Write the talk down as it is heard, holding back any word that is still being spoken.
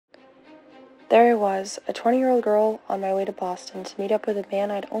There I was, a 20-year-old girl on my way to Boston to meet up with a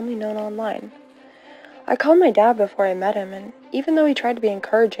man I'd only known online. I called my dad before I met him, and even though he tried to be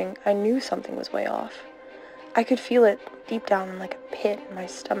encouraging, I knew something was way off. I could feel it deep down in like a pit in my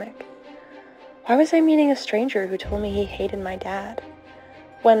stomach. Why was I meeting a stranger who told me he hated my dad,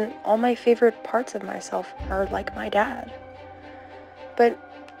 when all my favorite parts of myself are like my dad? But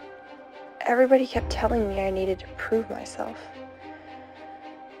everybody kept telling me I needed to prove myself.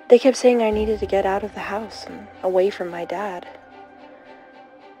 They kept saying I needed to get out of the house and away from my dad.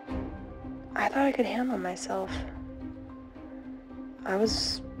 I thought I could handle myself. I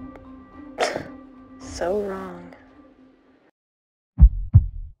was so wrong.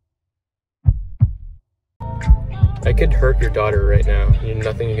 I could hurt your daughter right now. There's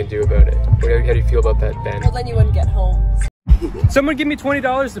nothing you can do about it. How do you feel about that, Ben? Well, then you wouldn't get home. Someone give me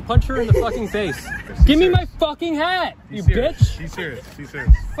 $20 to punch her in the fucking face. Give me my fucking hat, you bitch! She's serious. She's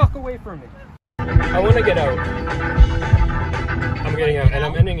serious. Fuck away from me. I want to get out. I'm getting out, and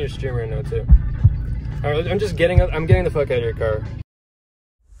I'm ending your stream right now too. Alright, I'm just getting out. I'm getting the fuck out of your car.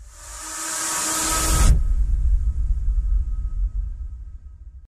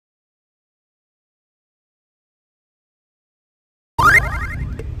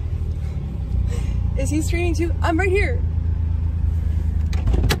 Is he streaming too? I'm right here.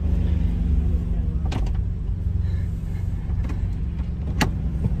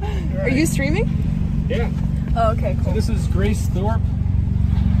 Are you streaming? Yeah. Oh, okay, cool. So this is Grace Thorpe.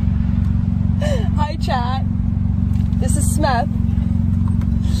 Hi, chat. This is Smith.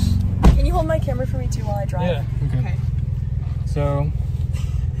 Can you hold my camera for me too while I drive? Yeah. Okay. So,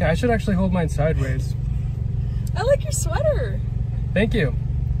 yeah, I should actually hold mine sideways. I like your sweater. Thank you.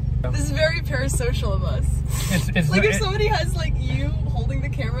 This is very parasocial of us. It's like if somebody has like you holding the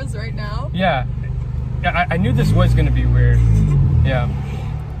cameras right now. Yeah. Yeah, I knew this was gonna be weird. Yeah.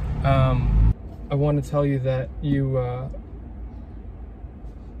 I want to tell you that you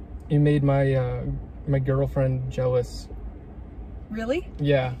made my my girlfriend jealous. Really?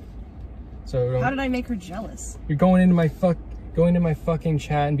 Yeah. So how did I make her jealous? You're going into my fucking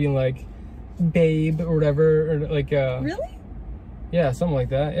chat and being like, babe or whatever, or like Really? Yeah, something like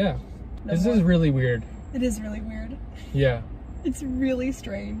that. Yeah. No This more. is really weird. It is really weird. Yeah. It's really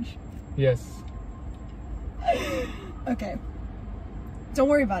strange. Yes. Okay. Don't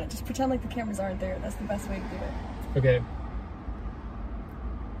worry about it. Just pretend like the cameras aren't there. That's the best way to do it. Okay.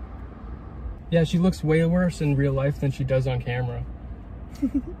 Yeah, she looks way worse in real life than she does on camera.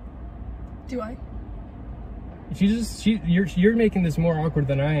 Do I? You're making this more awkward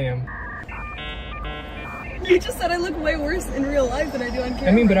than I am. You just said I look way worse in real life than I do on camera.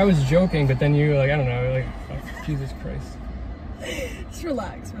 I mean, but I was joking, but then you like, I don't know, like, oh, Jesus Christ. Just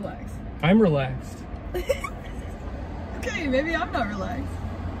relax, relax. I'm relaxed. Okay, maybe I'm not relaxed.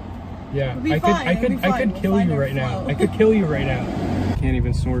 Yeah, I could kill you right now. I could kill you right now. Can't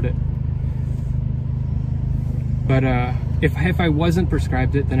even sort it. But if I wasn't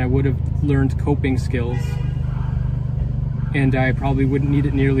prescribed it, then I would have learned coping skills. And I probably wouldn't need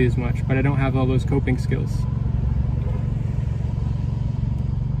it nearly as much, but I don't have all those coping skills.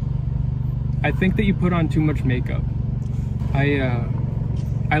 I think that you put on too much makeup.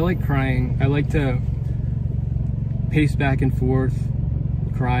 I like crying. I like to pace back and forth,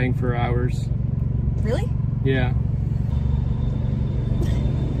 crying for hours. Really? Yeah.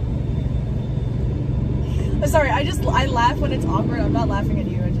 I'm sorry, I laugh when it's awkward. I'm not laughing at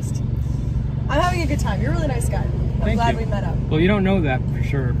you. I'm having a good time. You're a really nice guy. I'm glad we met up. Well, you don't know that for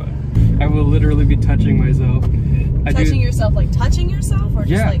sure, but I will literally be touching myself. Touching yourself, like touching yourself, or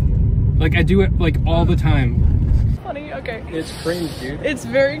just like I do it like all the time. Funny, okay. It's cringe, dude. It's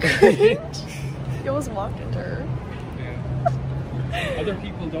very cringe. You almost walked into her. Yeah. Other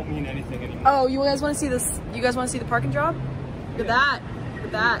people don't mean anything anymore. Oh, you guys want to see this? You guys want to see the parking job? Look at that. Look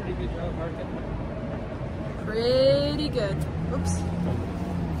at that. Pretty good job parking. Pretty good. Oops.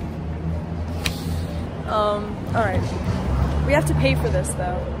 Alright. We have to pay for this,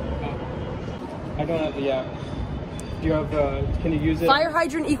 though. I don't have the app. Do you have, can you use it? Fire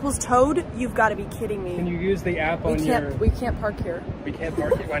hydrant equals towed? You've got to be kidding me. Can you use the app on your... We can't park here. We can't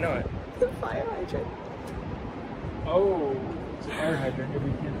park here? Why not? The fire hydrant. Oh, it's a fire hydrant if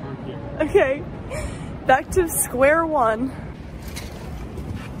we can't park here. Okay. Back to square one.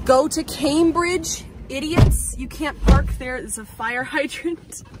 Go to Cambridge, idiots. You can't park there. It's a fire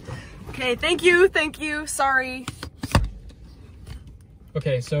hydrant. Okay, thank you, sorry.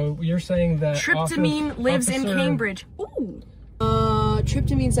 Okay, so you're saying that Tryptamine lives in Cambridge. Ooh.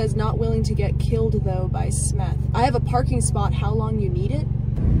 Tryptamine says not willing to get killed though by Smith. I have a parking spot. How long you need it?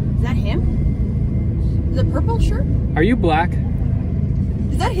 Is that him? Is it purple shirt? Are you black?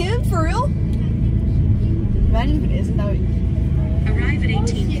 Is that him for real? Imagine if it isn't, that would... Arrive at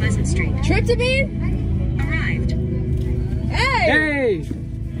 18 Pleasant Street. Tryptamine? Arrived. Hey!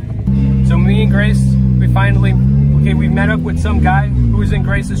 Hey! So me and Grace, we met up with some guy who was in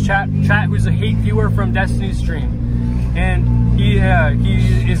Grace's chat who's a hate viewer from Destiny's stream. And he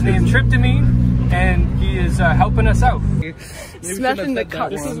is named Tryptamine, and he is helping us out. Smashing the cup.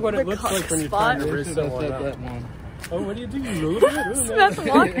 This is what it looks like when you're trying to raise someone up. Oh, what do you do?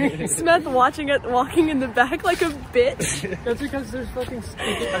 Smith walking in the back like a bitch. That's because there's fucking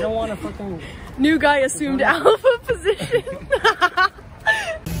I don't want to fucking... New guy assumed alpha position.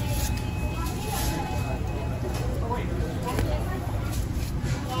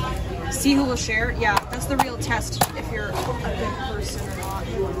 See who will share? Yeah, that's the real test if you're a good person or not.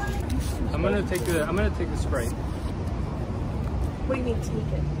 I'm gonna take the Sprite. What do you mean take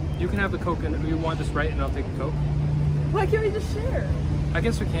it? You can have the Coke and you want the Sprite and I'll take the Coke. Why can't we just share? I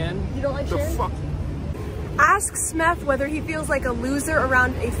guess we can. You don't like the sharing? Fuck? Ask Smith whether he feels like a loser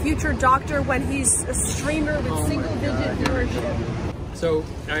around a future doctor when he's a streamer with single-digit viewership. So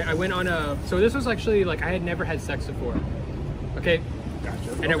I went on a. So this was actually like I had never had sex before. Okay.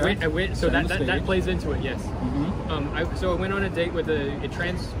 Gotcha. And okay. I went. So Set that plays into it. Yes. Mm-hmm. So I went on a date with a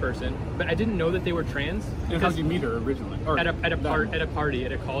trans person, but I didn't know that they were trans. And how did you meet her originally? Or at a party,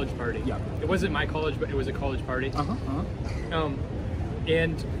 at a college party. Yeah. It wasn't my college, but it was a college party.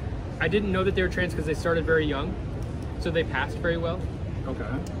 And I didn't know that they were trans because they started very young, so they passed very well. Okay.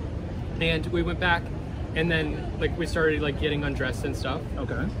 And we went back, and then like we started like getting undressed and stuff.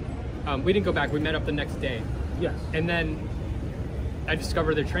 Okay. We didn't go back. We met up the next day. Yes. And then I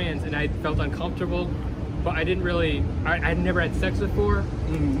discovered they're trans, and I felt uncomfortable, but I didn't really. I'd never had sex before,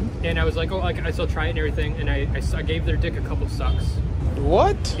 and I was like, oh, like I still try it and everything, and I gave their dick a couple sucks.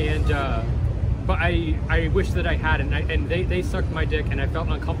 What? And but I wish that I hadn't, and they sucked my dick, and I felt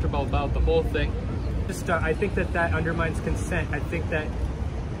uncomfortable about the whole thing. Just I think that undermines consent. I think that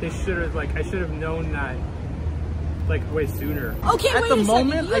they should have I should have known that like way sooner. Okay, at wait the a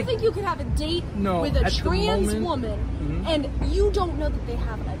moment, second. You think you could have a date with a trans woman and you don't know that they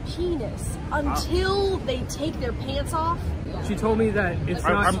have a penis until they take their pants off? She told me that it's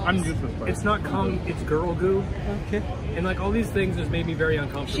not. I'm useless. It's not cum. It's girl goo. Okay. And like all these things just made me very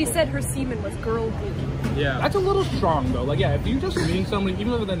uncomfortable. She said her semen was girl goo. Yeah. That's a little strong though. Like, yeah, if you're just meeting somebody,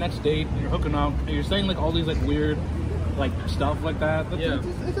 even over the next date, and you're hooking up, and you're saying like all these like weird, like stuff like that.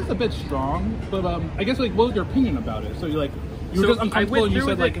 It's just a bit strong. But I guess like, what was your opinion about it? So you're like, you were just uncomfortable, and you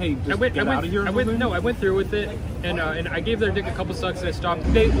said like, hey, just get out of here. I went through with it, and I gave their dick a couple sucks, and I stopped.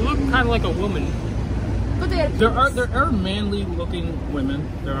 They look kind of like a woman. But there are manly looking women.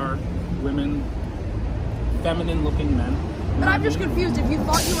 There are women, feminine looking men. But I'm just confused.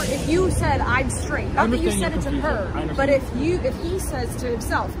 If you said I'm straight, not that you said it to her, but if he says to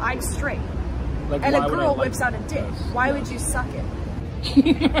himself I'm straight, like, and a girl whips out a dick, why would you suck it?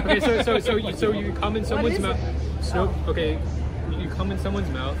 Okay, so you come in someone's mouth. Okay, you come in someone's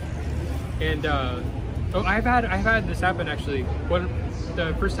mouth, and I've had this happen actually.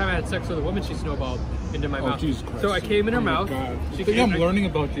 The first time I had sex with a woman, she snowballed into my mouth. Jesus Christ. So I came in her mouth. I'm learning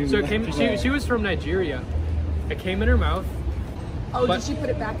about you. So she was from Nigeria. I came in her mouth. Oh, did she put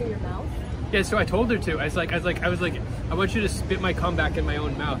it back in your mouth? Yeah, so I told her to. I was like, I want you to spit my cum back in my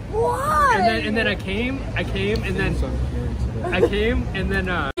own mouth. Why? And then I came, and then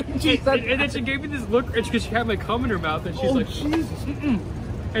she gave me this look, because she had my cum in her mouth, and she's like, Jesus.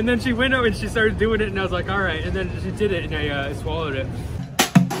 And then she went out and she started doing it, and I was like, all right. And then she did it, and I swallowed it.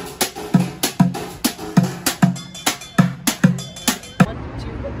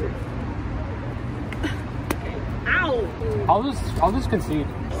 I'll just concede.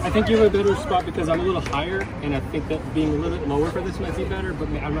 I think you have a better spot because I'm a little higher, and I think that being a little bit lower for this might be better, but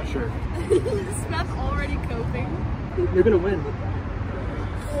I'm not sure. Smeth's already coping. You're gonna win.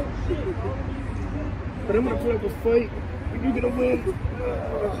 But I'm gonna put up a fight, and you're gonna win.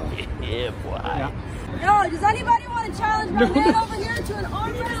 Yeah, boy. Yeah. Yo, does anybody want to challenge my man over here to an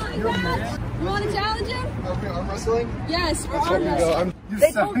arm wrestling match? You want to challenge him? Okay, arm wrestling? Yes, we're arm wrestling.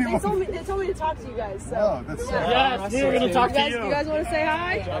 They told me to talk to you guys. So. Oh, that's so yes, we're gonna talk to you. You guys want to say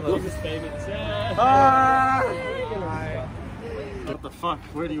hi? What the fuck?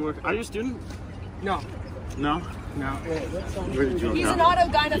 Where do you work? Are you a student? No. No? No. Where did you He's work? an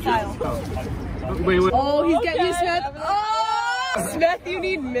autogynephile. Wait. Oh, he's getting you, Smith. Oh, Smith, you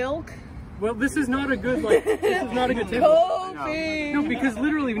need milk. Well, this is not a good table. Kofi. No, because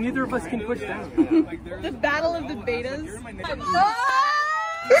literally neither of us can push down. The battle of the betas.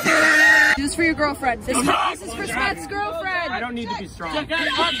 Do this for your girlfriend. This is for Smith's girlfriend. I don't need to be strong.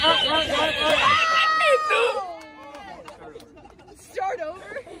 Start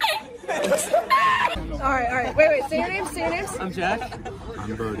over. All right. Wait. Say your names. I'm Jack.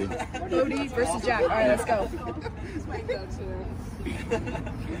 I'm Bodie. Bodie versus Jack. All right, let's go.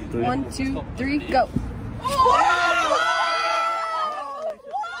 1, 2, 3, go.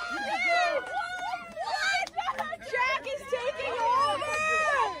 Jack is taking over!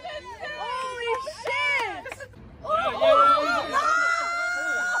 Holy shit!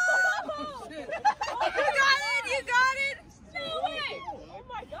 You got it! No way! Oh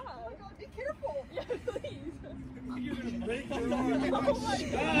my god. Be careful. Yeah, please.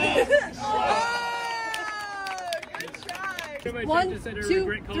 Good try. 1, 2,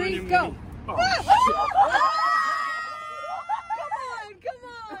 3, go. Come on.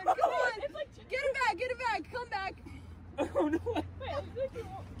 Get it back. Come back. Oh no! I feel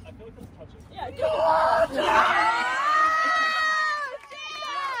like it's touching. Yeah, go.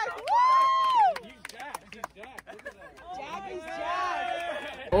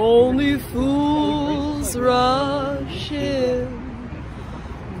 Only fools rush in,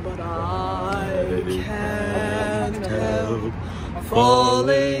 but I can't help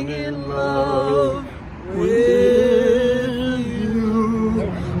falling in love with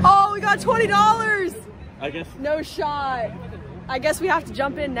you. Oh, we got $20! I guess. No shot. I guess we have to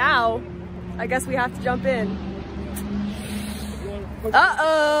jump in now.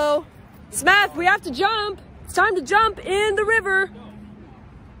 Uh-oh. Smith, we have to jump. It's time to jump in the river.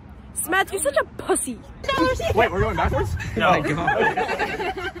 Smith, you're such a pussy. Wait, we're going backwards? No.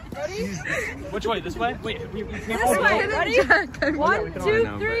 Ready? Which way? This way? Wait. This way. Ready? 1, 2,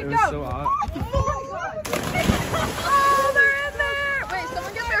 3, go. Oh, they're in there. Wait,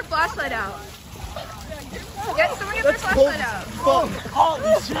 someone get their flashlight out. Someone get their flashlight out.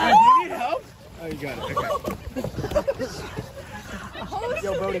 Holy shit! You need help? Oh, you got it. Okay. Yo,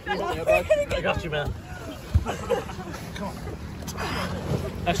 Bodie, can you help me out, bud? I got you, man.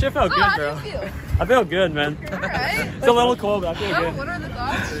 That shit felt good, bro. How do you feel? I feel good, man. Alright. It's a little cold, but I feel good. What are the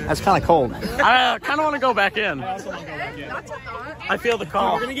thoughts? That's kind of cold. I kind of want to go back in. Okay, that's a thought. I feel the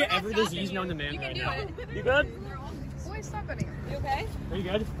call. We're gonna get every disease known to man right now. You good? Boy, stop it. You okay? Are you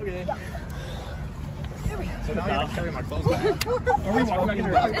good? Okay. So now you have to carry my clothes back. Are we walking back in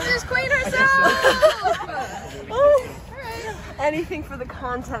here? This is Queen herself! Anything for the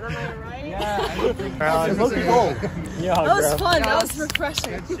content, am I right? It's looking cold. Yeah, That was fun. That was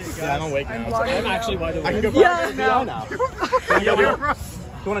refreshing. Yeah, I'm awake now. I'm actually wide awake. I can go Yeah, now.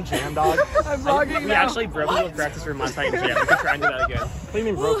 You want a jam, dog? I'm vlogging We now. actually broke the practice room last night. Yeah, we could try and do that again. What do you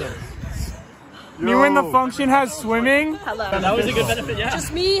mean broken? You when the function has swimming? Hello. That was a good benefit, yeah.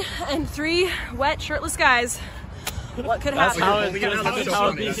 Just me and 3 wet, shirtless guys. What could happen? That's how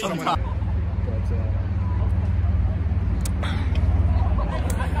it be sometimes.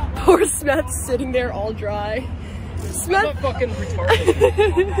 Poor Smith's sitting there all dry. Smith. I'm fucking retarded.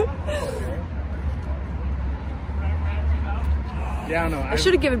 Yeah, I know. I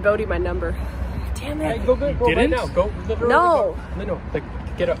should have given Bodie my number. Damn Hey, it. go right now. Go literally. No. No. Like,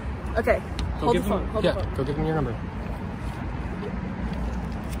 get up. Okay. Go Hold the give phone. him. Hold the phone. Go give him your number.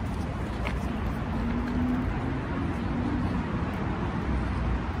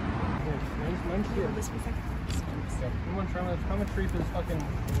 Mine's here. How much reef is fucking?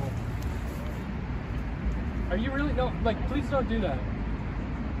 Are you really? No, like, please don't do that.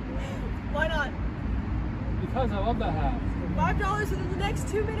 Why not? Because I love that hat. $5 within the next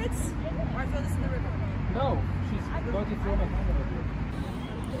 2 minutes? Or I throw this in the river. No, she's going to throw my hand over here.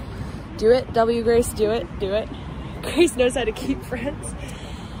 Do it, W. Grace, do it. Grace knows how to keep friends.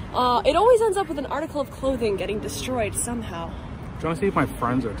 It always ends up with an article of clothing getting destroyed somehow. Do you want to see if my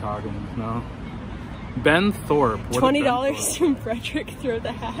friends are talking? No. Ben Thorpe. $20 from Frederick, throw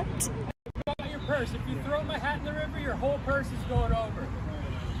the hat. About your purse. If you throw my hat in the river, your whole purse is going over.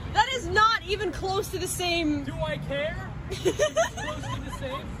 That is not even close to the same. Do I care? Close to the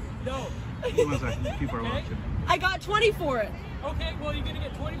same? No. One second. People are watching. I got 20 for it. Okay, well, you're gonna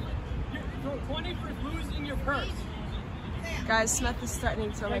get 20. You're 20 for losing your purse. Guys, Smith is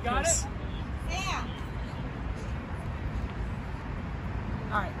threatening to throw my got purse. it? Yeah.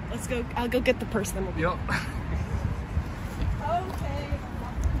 All right, let's go. I'll go get the purse, then we'll be. Yep. Okay.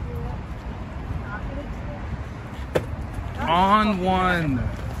 On one.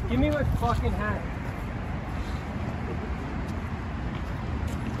 Give me my fucking hat.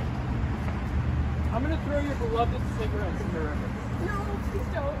 I'm gonna throw your beloved cigarettes in the river. No, please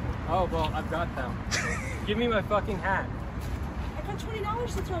don't. Oh, well, I've got them. Give me my fucking hat. I got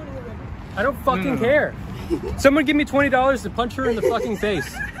 $20 to throw it in the river. I don't fucking care. Someone give me $20 to punch her in the fucking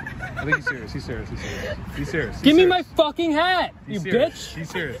face. I think he's serious. He's serious. He's serious. Give me my fucking hat, you He's serious. bitch.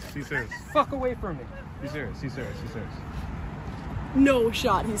 He's serious. Fuck away from me. He's serious. no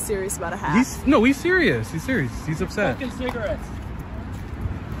shot he's serious about a hat. He's serious. He's serious. He's upset. Fucking cigarettes.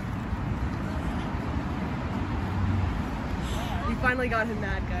 We finally got him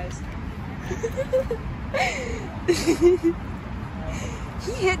mad, guys.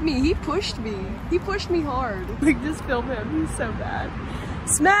 He hit me. He pushed me. He pushed me hard. Like, just film him. He's so bad.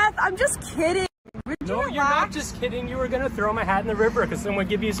 Smith, I'm just kidding. No, you're not just kidding. You were gonna throw my hat in the river because someone would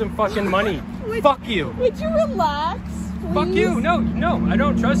give you some fucking money. Fuck you. Would you relax, please? Fuck you. No, I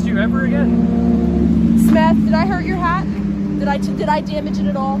don't trust you ever again. Smith, did I hurt your hat? Did I damage it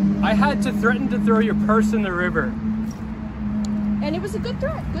at all? I had to threaten to throw your purse in the river. And it was a good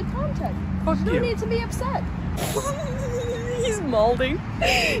threat, good content. Fuck No you. need to be upset. He's molding.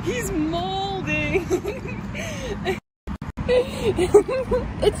 He's molding.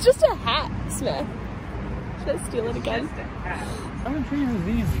 It's just a hat, Smith. Should I steal it again? I'm gonna treat this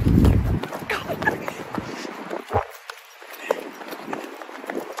easy.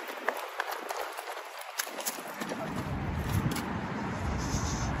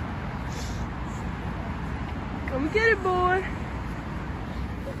 Come get it, boy.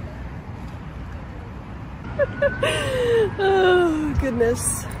 Oh,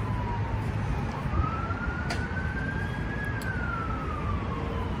 goodness.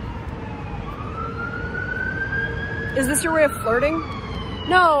 Is this your way of flirting?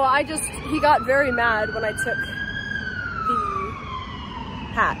 No, he got very mad when I took the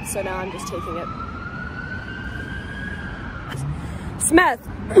hat, so now I'm just taking it. Smith!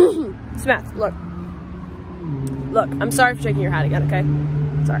 Smith, look. Look, I'm sorry for taking your hat again, okay?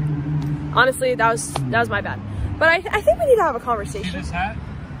 Sorry. Honestly, that was my bad. But I think we need to have a conversation. See this hat?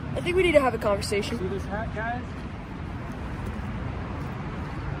 I think we need to have a conversation. See this hat, guys?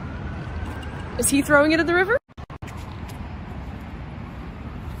 Is he throwing it in the river?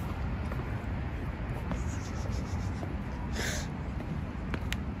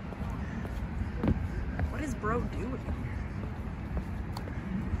 What is bro doing?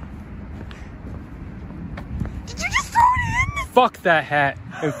 Did you just throw it in? Fuck that hat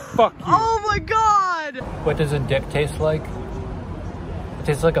and fuck you. Oh my god! What does a dick taste like? It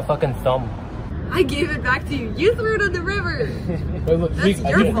tastes like a fucking thumb. I gave it back to you. You threw it in the river. That's your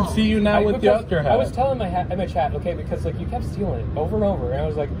I can fault. see you now with the other hat. I was telling my chat, okay, because like you kept stealing it over and over, and I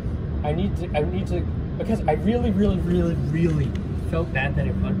was like, I need to, because I really felt bad that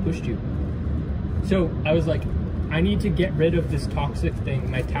I pushed you. So I was like, I need to get rid of this toxic thing,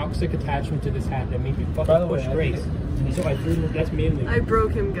 my toxic attachment to this hat that made me fucking push Grace. So I threw it. That's mainly. I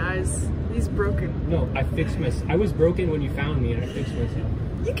broke him, guys. He's broken. No, I fixed myself. I was broken when you found me, and I fixed myself.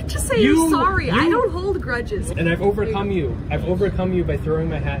 You can just say you're sorry. I don't hold grudges. And I've overcome you. I've overcome you by throwing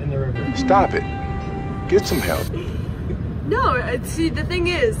my hat in the river. Stop it. Get some help. No, see, the thing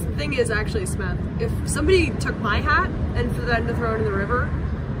is actually, Smith, if somebody took my hat and for them to throw it in the river,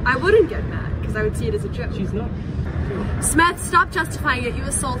 I wouldn't get mad because I would see it as a joke. She's not. Smith, stop justifying it. You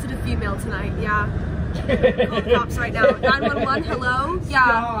assaulted a female tonight. Yeah. Call the cops right now. 911, hello?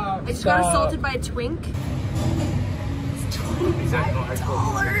 Yeah. I just got assaulted by a twink. It's $25.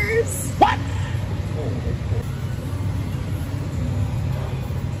 What?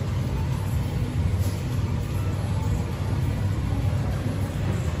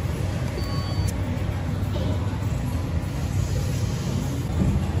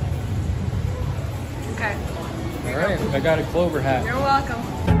 Okay. Alright, I got a clover hat. You're welcome.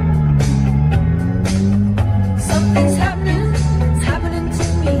 Something's happening, it's happening to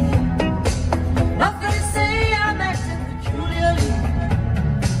me. Nothing to say, I'm acting peculiarly.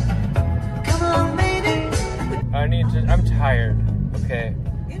 Come along, baby. I'm tired, okay?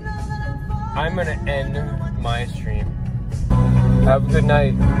 I'm gonna end my stream. Have a good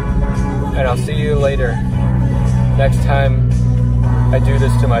night, and I'll see you later. Next time I do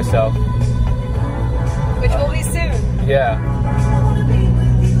this to myself. Which will be soon. Yeah.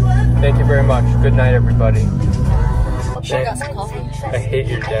 Thank you very much. Good night, everybody. I got some coffee. I hate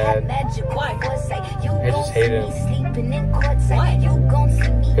your dad. Why? I just hate him. Why?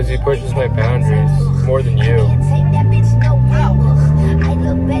 Because he pushes my boundaries more than you.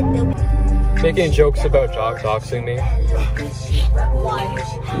 Making jokes about doxing me. Why?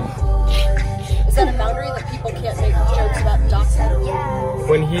 Is that a boundary that people can't make jokes about doxing?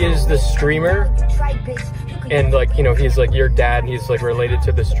 When he is the streamer, and like, you know, he's like your dad and he's like related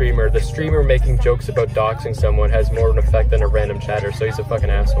to the streamer making jokes about doxing someone has more of an effect than a random chatter, so he's a fucking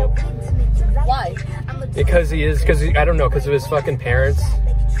asshole. Why? Because I don't know, because of his fucking parents.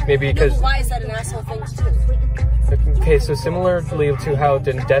 Maybe because... No, why is that an asshole thing to do? Okay, so similarly to how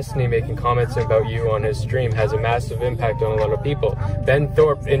Destiny making comments about you on his stream has a massive impact on a lot of people. Ben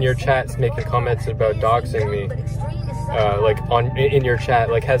Thorpe in your chats making comments about doxing me like in your chat,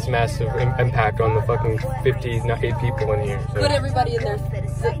 like has massive impact on the fucking 58 people in here. So. But everybody in there,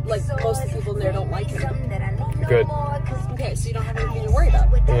 like most of the people in there, don't like him. Good. Okay, so you don't have anything to worry about.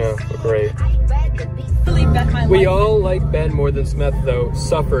 Yeah, great. Really bet my We life. all like Ben more than Smith, though.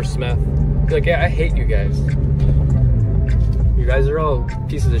 Suffer Smith. Like, yeah, I hate you guys. You guys are all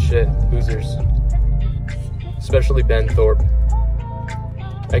pieces of shit, losers. Especially Ben Thorpe.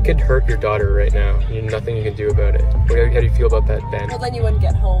 I could hurt your daughter right now. There's nothing you can do about it. How do you feel about that, Ben? Well, then you wouldn't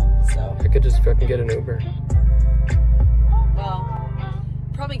get home, so. I could just fucking get an Uber. Well,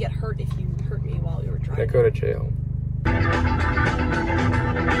 probably get hurt if you hurt me while you were driving. I go to jail.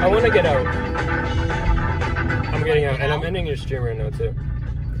 I want to get out. I'm getting out, and I'm ending your stream right now too.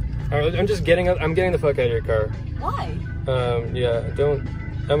 I'm just getting out. I'm getting the fuck out of your car. Why? Yeah, don't.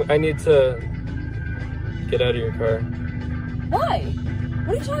 I need to get out of your car. Why?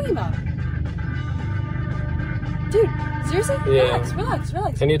 What are you talking about? Dude, seriously? Yeah. Relax.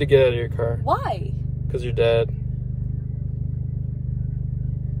 I need to get out of your car. Why? Because you're dead.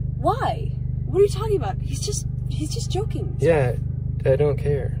 Why? What are you talking about? He's just joking. Yeah, I don't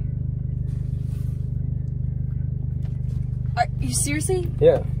care. Are you seriously?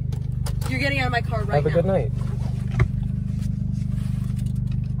 Yeah. You're getting out of my car right now. Have a good night.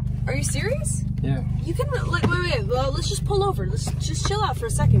 Are you serious? Yeah. You can, like, wait, well, let's just pull over. Let's just chill out for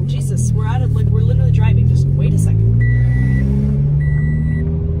a second. Jesus, we're out of, like, we're literally driving. Just wait a second.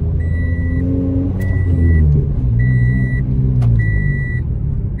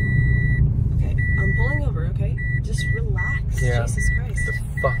 Okay, I'm pulling over, okay? Just relax. Yeah. Jesus Christ. Get the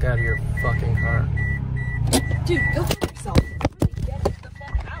fuck out of your fucking car. Dude, go fuck yourself. Really, get the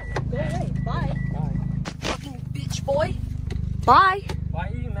fuck out. Go away. Bye. Bye. Fucking bitch boy. Bye. Why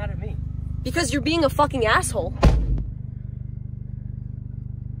are you mad at me? Because you're being a fucking asshole.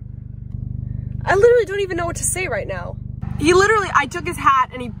 I literally don't even know what to say right now. He literally, I took his hat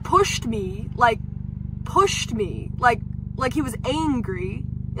and he pushed me like he was angry.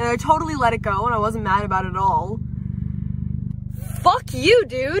 And I totally let it go and I wasn't mad about it at all. Fuck you,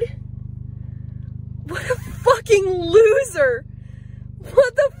 dude. What a fucking loser.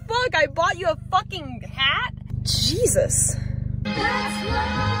 What the fuck? I bought you a fucking hat? Jesus.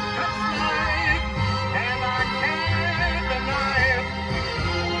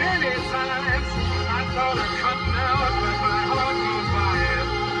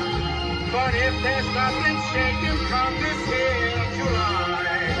 But if there's nothing shaking from this here July,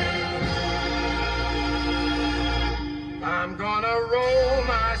 I'm gonna roll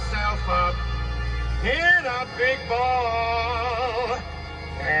myself up in a big ball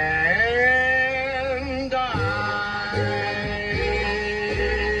and die.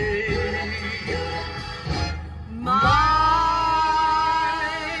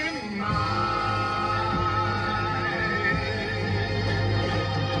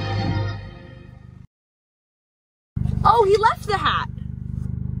 Oh, he left the hat.